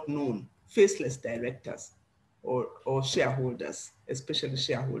who are not known, faceless directors or shareholders, especially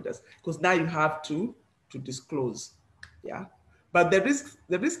shareholders, because now you have to disclose, yeah. But the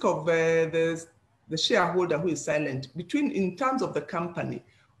risk of the shareholder who is silent in terms of the company,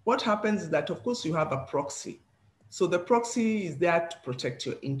 what happens is that of course you have a proxy. So the proxy is there to protect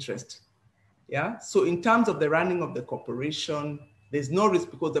your interest. Yeah, so in terms of the running of the corporation, there's no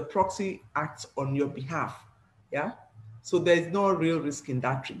risk because the proxy acts on your behalf. Yeah, so there's no real risk in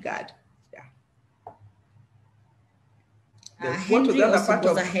that regard. Yeah. What was the other part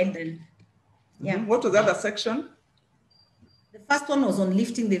of? Ahead and, yeah. What was the other section? The first one was on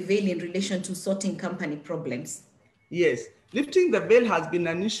lifting the veil in relation to sorting company problems. Yes, lifting the veil has been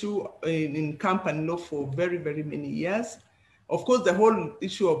an issue in company law for very, very many years. Of course, the whole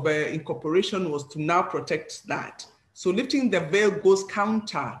issue of incorporation was to now protect that. So lifting the veil goes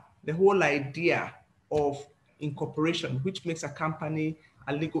counter the whole idea of incorporation, which makes a company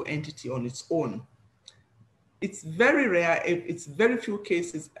a legal entity on its own. It's very rare, it's very few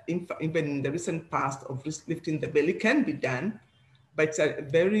cases, even in the recent past, of lifting the veil. It can be done, but it's a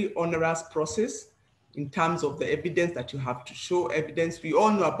very onerous process in terms of the evidence that you have to show evidence. We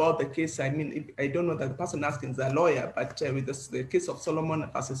all know about the case. I mean, I don't know that the person asking is a lawyer, but with the case of Solomon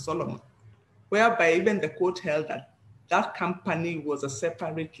versus Solomon, whereby even the court held that that company was a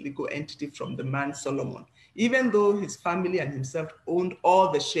separate legal entity from the man Solomon, even though his family and himself owned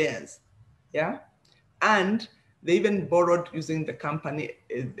all the shares, yeah? And they even borrowed using the company,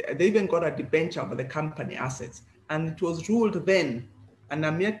 they even got a debenture of the company assets. And it was ruled then, and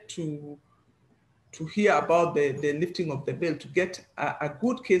I'm yet to hear about the lifting of the veil, to get a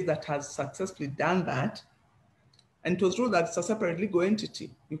good case that has successfully done that. And it was ruled that it's a separate legal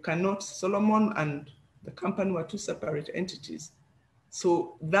entity. You cannot, Solomon and the company were two separate entities.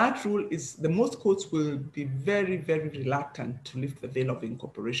 So that rule is, the most courts will be very, very reluctant to lift the veil of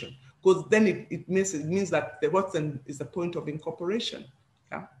incorporation, because then it means that what then is the point of incorporation,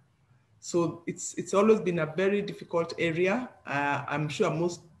 yeah? So it's always been a very difficult area. I'm sure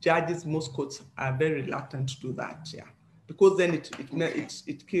most judges, most courts are very reluctant to do that, yeah, because then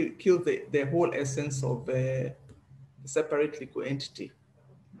it kills the whole essence of the separate legal entity.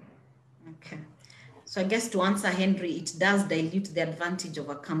 Okay, so I guess to answer Henry, it does dilute the advantage of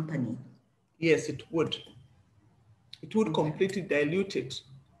a company. Yes, it would. It would completely dilute it,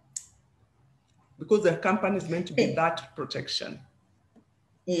 because the company is meant to be that protection.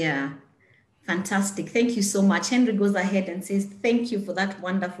 Yeah. Fantastic. Thank you so much. Henry goes ahead and says, thank you for that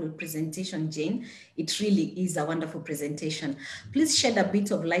wonderful presentation, Jane. It really is a wonderful presentation. Please shed a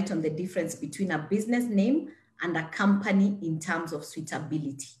bit of light on the difference between a business name and a company in terms of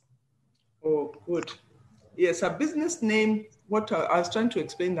suitability. Oh, good. Yes, a business name, what I was trying to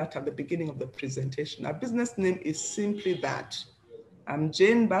explain that at the beginning of the presentation. A business name is simply that. I'm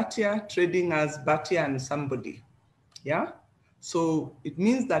Jane Mbatia, trading as Mbatia and somebody, yeah? So it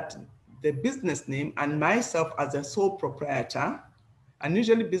means that the business name and myself as a sole proprietor, and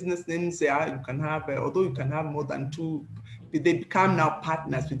usually business names there, you can have, although you can have more than two they become now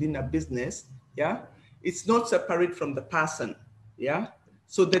partners within a business, yeah, it's not separate from the person, yeah.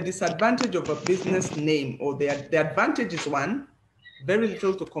 So the disadvantage of a business name, or the advantage is one, very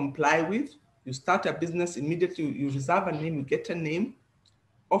little to comply with. You start a business immediately, you reserve a name, you get a name,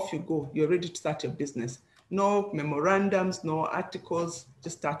 off you go, you're ready to start your business. No memorandums, no articles,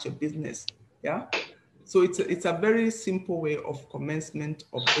 just start your business, yeah. So it's a very simple way of commencement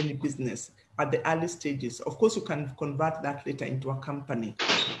of any business at the early stages. Of course, you can convert that later into a company.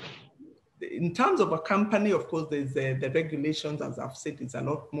 In terms of a company, of course, there's the regulations, as I've said, it's a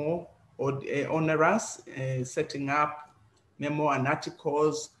lot more onerous, setting up memo and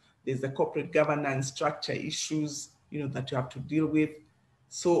articles. There's the corporate governance structure issues, that you have to deal with.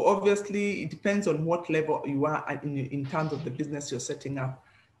 So obviously, it depends on what level you are in terms of the business you're setting up.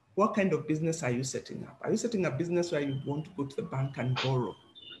 What kind of business are you setting up? Are you setting a business where you want to go to the bank and borrow?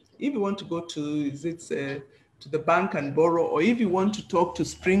 If you want to go to the bank and borrow, or if you want to talk to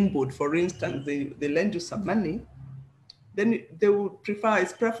Springboard, for instance, they lend you some money, then they would prefer,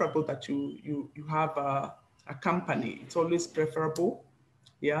 it's preferable that you have a company. It's always preferable,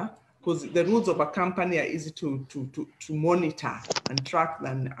 yeah, because the rules of a company are easy to monitor and track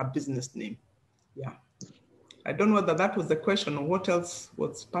than a business name, yeah. I don't know whether that was the question or what else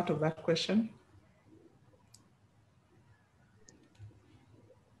was part of that question.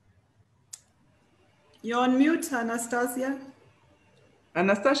 You're on mute, Anastasia.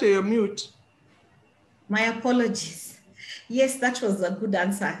 Anastasia, you're mute. My apologies. Yes, that was a good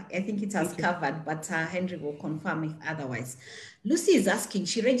answer. I think it has covered, but Henry will confirm if otherwise. Lucy is asking,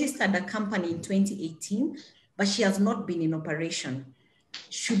 she registered a company in 2018, but she has not been in operation.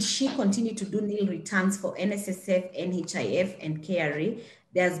 Should she continue to do nil returns for NSSF, NHIF, and KRA?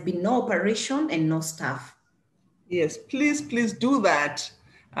 There's been no operation and no staff. Yes, please do that.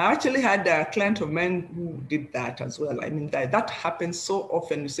 I actually had a client of mine who did that as well. I mean, that happens so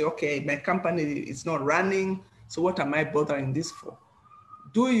often. You say, okay, my company is not running, so what am I bothering this for?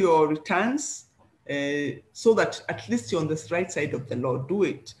 Do your returns so that at least you're on the right side of the law. Do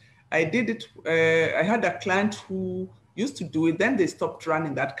it. I did it. I had a client who used to do it, then they stopped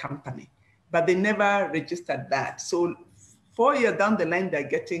running that company, but they never registered that. So 4 years down the line, they're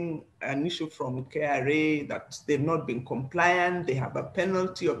getting an issue from KRA that they've not been compliant. They have a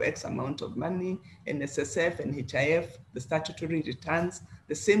penalty of X amount of money, NSSF and HIF, the statutory returns,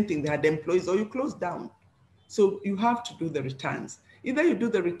 the same thing. They had employees, or you close down. So you have to do the returns. Either you do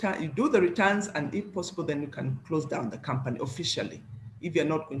the returns, and if possible, then you can close down the company officially if you're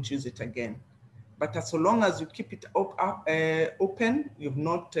not going to use it again. But as so long as you keep it open, you've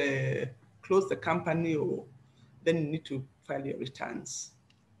not closed the company, or then you need to file your returns.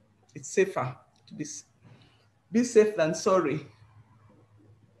 It's safer to be safe than sorry.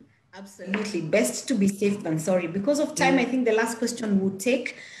 Absolutely, best to be safe than sorry. Because of time, I think the last question we'll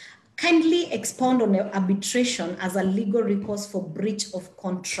take. Kindly expound on arbitration as a legal recourse for breach of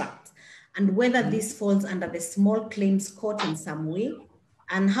contract, and whether this falls under the small claims court in some way,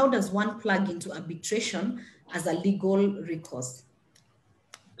 and how does one plug into arbitration as a legal recourse?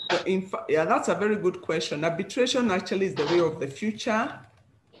 So yeah, that's a very good question. Arbitration actually is the way of the future.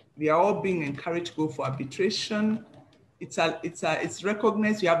 We are all being encouraged to go for arbitration. It's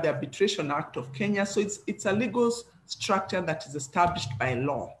recognized. We have the Arbitration Act of Kenya. So it's a legal structure that is established by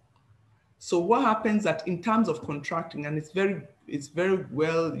law. So what happens that in terms of contracting, and it's very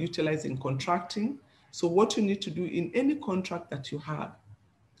well utilized in contracting. So what you need to do in any contract that you have,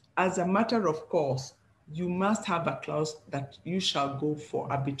 as a matter of course, you must have a clause that you shall go for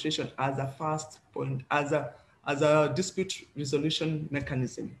arbitration as a first point, as a dispute resolution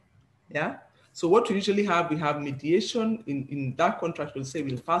mechanism. Yeah. So what we usually have, we have mediation. In that contract, we'll say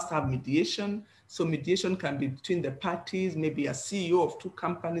we'll first have mediation. So mediation can be between the parties, maybe a CEO of two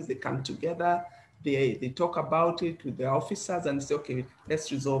companies, they come together, they talk about it with their officers and say, okay,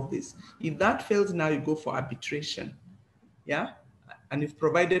 let's resolve this. If that fails, now you go for arbitration, yeah? And you've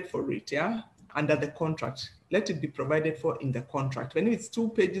provided for it, yeah? Under the contract. Let it be provided for in the contract. When it's 2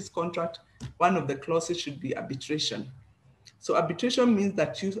 pages contract, one of the clauses should be arbitration. So arbitration means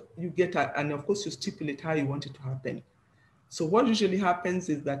that you get, and of course you stipulate how you want it to happen. So what usually happens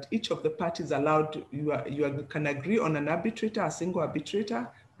is that each of the parties allowed, you can agree on an arbitrator, a single arbitrator,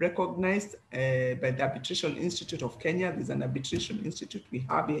 recognized by the Arbitration Institute of Kenya. There's an arbitration institute we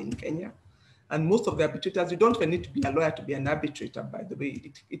have here in Kenya. And most of the arbitrators, you don't even need to be a lawyer to be an arbitrator, by the way.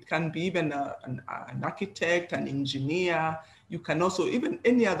 It can be even an architect, an engineer. You can also, even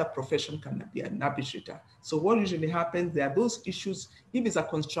any other profession can be an arbitrator. So what usually happens, there are those issues, if it's a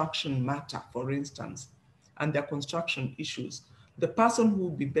construction matter, for instance, and there are construction issues, the person who will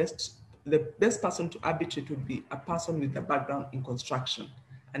be best the best person to arbitrate would be a person with a background in construction,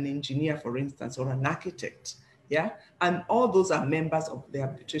 an engineer, for instance, or an architect. Yeah, and all those are members of the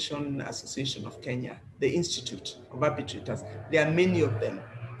Arbitration Association of Kenya, the Institute of Arbitrators. There are many of them.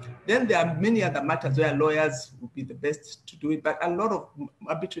 Then there are many other matters where lawyers would be the best to do it, but a lot of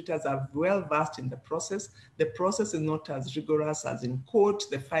arbitrators are well versed in the process. The process is not as rigorous as in court.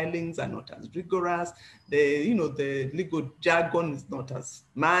 The filings are not as rigorous. The legal jargon is not as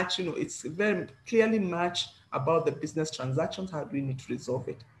much. It's very clearly much about the business transactions. How do we need to resolve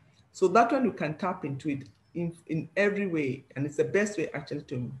it? So that one you can tap into it in every way, and it's the best way actually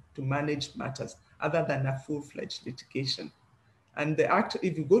to manage matters other than a full-fledged litigation. And the act,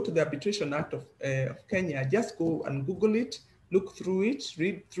 if you go to the Arbitration Act of Kenya, just go and Google it, look through it,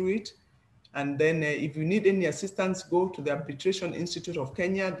 read through it. And then if you need any assistance, go to the Arbitration Institute of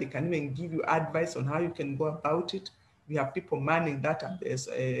Kenya. They can even give you advice on how you can go about it. We have people manning that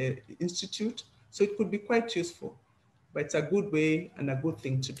institute. So it could be quite useful, but it's a good way and a good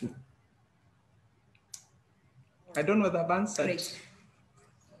thing to do. I don't know whether I've answered. Great.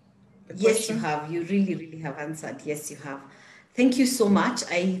 Yes, you have. You really, really have answered. Yes, you have. Thank you so much.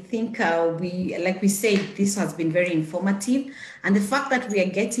 I think like we said, this has been very informative. And the fact that we are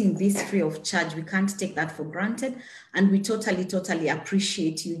getting this free of charge, we can't take that for granted. And we totally, totally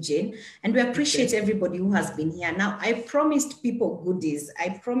appreciate you, Jane. And we appreciate everybody who has been here. Now, I promised people goodies.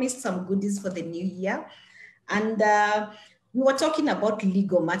 I promised some goodies for the new year. And we were talking about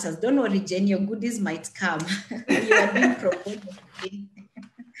legal matters. Don't worry, Jane, your goodies might come. You are being promoted.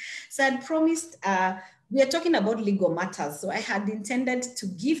 So I promised, we are talking about legal matters. So I had intended to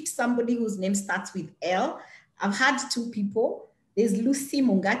gift somebody whose name starts with L. I've had two people. There's Lucy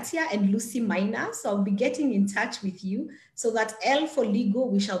Mungatia and Lucy Minor. So I'll be getting in touch with you so that L for legal,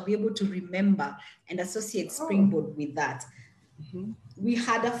 we shall be able to remember and associate Springboard with that. Mm-hmm. We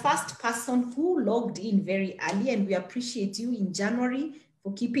had a first person who logged in very early, and we appreciate you in January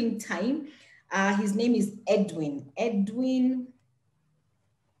for keeping time. His name is Edwin,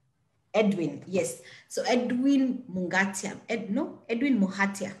 yes. So Edwin Mungatia, Edwin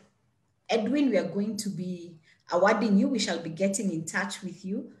Muhatia. Edwin, we are going to be awarding you. We shall be getting in touch with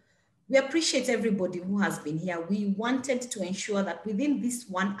you. We appreciate everybody who has been here. We wanted to ensure that within this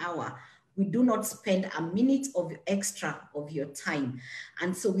 1 hour, we do not spend a minute of extra of your time.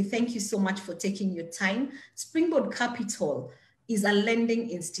 And so we thank you so much for taking your time. Springboard Capital is a lending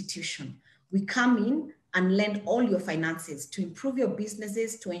institution. We come in and lend all your finances to improve your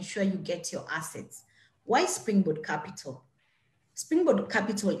businesses, to ensure you get your assets. Why Springboard Capital? Springboard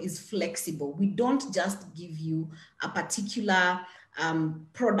Capital is flexible. We don't just give you a particular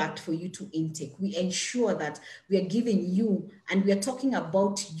product for you to intake. We ensure that we are giving you, and we are talking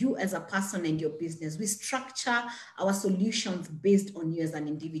about you as a person and your business. We structure our solutions based on you as an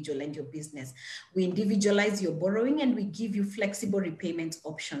individual and your business. We individualize your borrowing, and we give you flexible repayment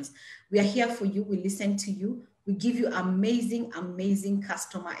options. We are here for you. We listen to you. We give you amazing, amazing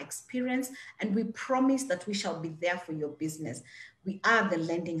customer experience, and we promise that we shall be there for your business. We are the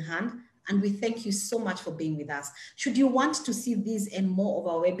lending hand, and we thank you so much for being with us. Should you want to see these and more of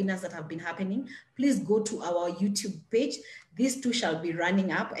our webinars that have been happening, please go to our YouTube page. These two shall be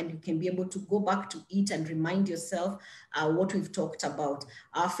running up, and you can be able to go back to it and remind yourself what we've talked about.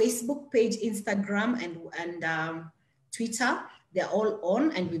 Our Facebook page, Instagram, and Twitter, they're all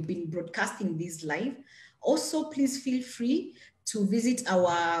on, and we've been broadcasting these live. Also, please feel free to visit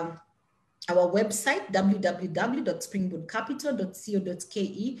our website,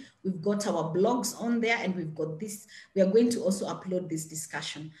 www.springboardcapital.co.ke. We've got our blogs on there, and we've got this. We are going to also upload this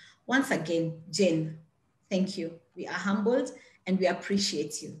discussion. Once again, Jane, thank you. We are humbled, and we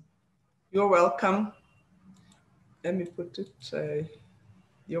appreciate you. You're welcome. Let me put it,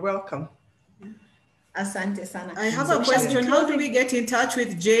 you're welcome. Asante sana. I have a question. How do we get in touch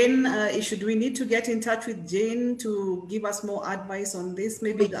with Jane? Should we need to get in touch with Jane to give us more advice on this?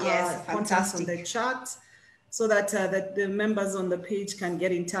 Maybe contacts on the chat, so that that the members on the page can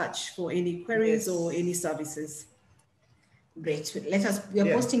get in touch for any queries or any services. Great. We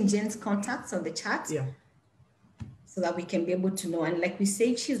are posting Jane's contacts on the chat. Yeah. So that we can be able to know. And like we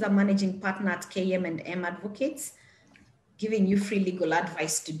said, she's a managing partner at KM&M Advocates, giving you free legal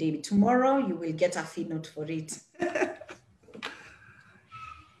advice today. Tomorrow, you will get a fee note for it.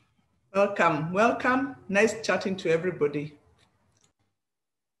 Welcome, welcome. Nice chatting to everybody.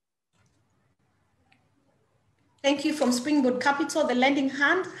 Thank you from Springboard Capital, the lending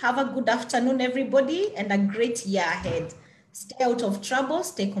hand. Have a good afternoon, everybody, and a great year ahead. Stay out of trouble,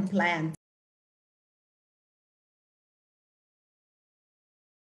 stay compliant.